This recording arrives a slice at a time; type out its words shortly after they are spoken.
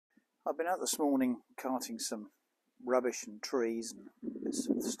I've been out this morning carting some rubbish and trees and bits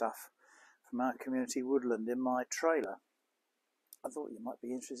of stuff from our community woodland in my trailer. I thought you might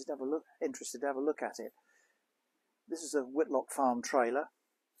be interested to have a look at it. This is a Whitlock Farm trailer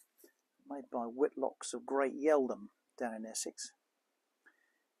made by Whitlocks of Great Yeldham down in Essex.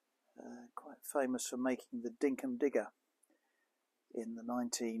 Quite famous for making the Dinkum Digger in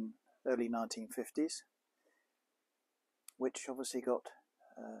the early 1950s, which obviously got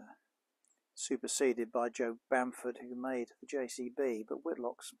superseded by Joe Bamford, who made the JCB, but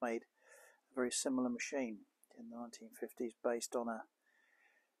Whitlock's made a very similar machine in the 1950s based on a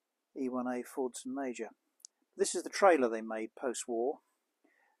E1A Fordson Major. This is the trailer they made post-war.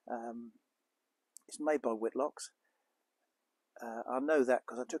 It's made by Whitlocks. I know that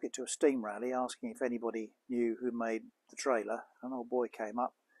because I took it to a steam rally asking if anybody knew who made the trailer. An old boy came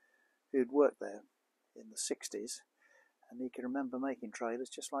up who'd worked there in the 60s, and he can remember making trailers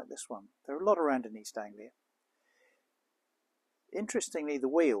just like this one. There are a lot around in East Anglia. Interestingly, the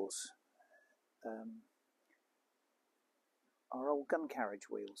wheels are old gun carriage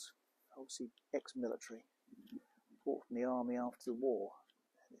wheels, obviously ex-military, bought from the army after the war.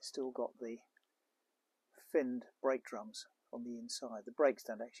 And it's still got the finned brake drums on the inside. The brakes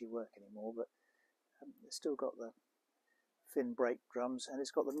don't actually work anymore, but it's still got the fin brake drums, and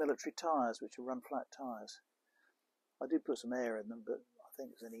it's got the military tyres, which are run flat tyres. I do put some air in them, but I think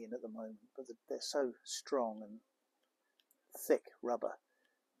there's any in at the moment. But they're so strong and thick rubber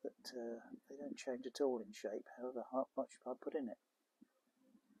that they don't change at all in shape, however much I put in it.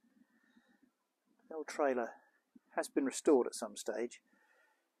 The old trailer has been restored at some stage.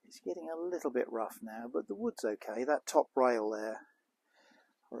 It's getting a little bit rough now, but the wood's okay. That top rail there,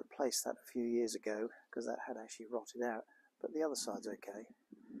 I replaced that a few years ago because that had actually rotted out, but the other side's okay.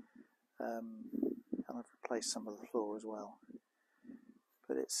 And I've replaced some of the floor as well.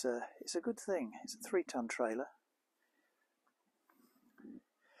 But it's a good thing. It's a 3-ton trailer,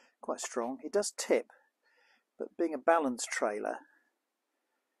 quite strong. It does tip, but being a balanced trailer,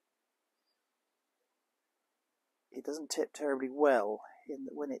 it doesn't tip terribly well. In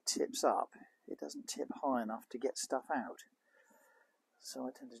that when it tips up, it doesn't tip high enough to get stuff out. So I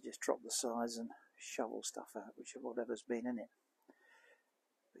tend to just drop the sides and shovel stuff out, whatever's been in it.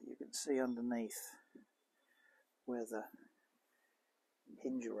 But you can see underneath where the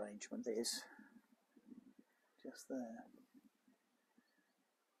hinge arrangement is, just there.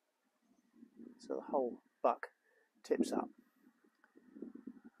 So the whole buck tips up.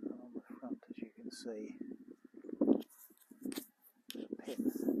 And on the front, as you can see, pith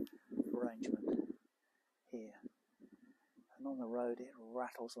arrangement here, and on the road it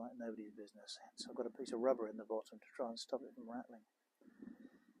rattles like nobody's business, so I've got a piece of rubber in the bottom to try and stop it from rattling.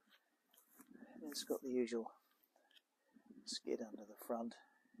 And it's got the usual skid under the front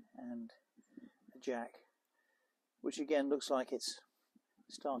and a jack, which again looks like it's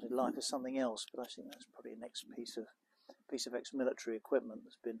started life as something else, but I think that's probably an piece of ex-military equipment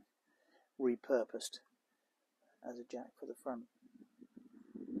that's been repurposed as a jack for the front.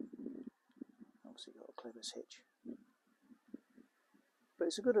 Obviously got a clever hitch, but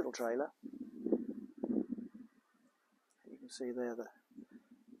it's a good little trailer. You can see there the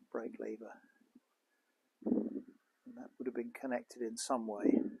brake lever, and that would have been connected in some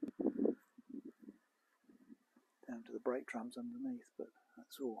way down to the brake drums underneath, but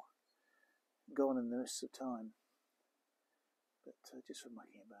that's all gone in the midst of time. But just for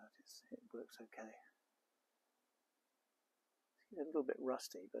mucking about, it works okay. A little bit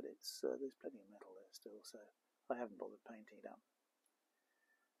rusty, but there's plenty of metal there still, so I haven't bothered painting it up.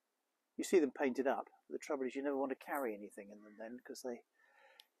 You see them painted up, but the trouble is you never want to carry anything in them then, because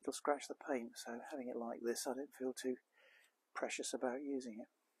it'll scratch the paint, so having it like this, I don't feel too precious about using it.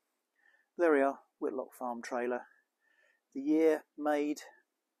 There we are, Whitlock Farm trailer. The year made,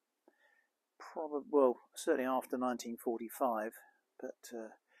 certainly after 1945, but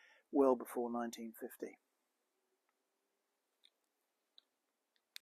well before 1950.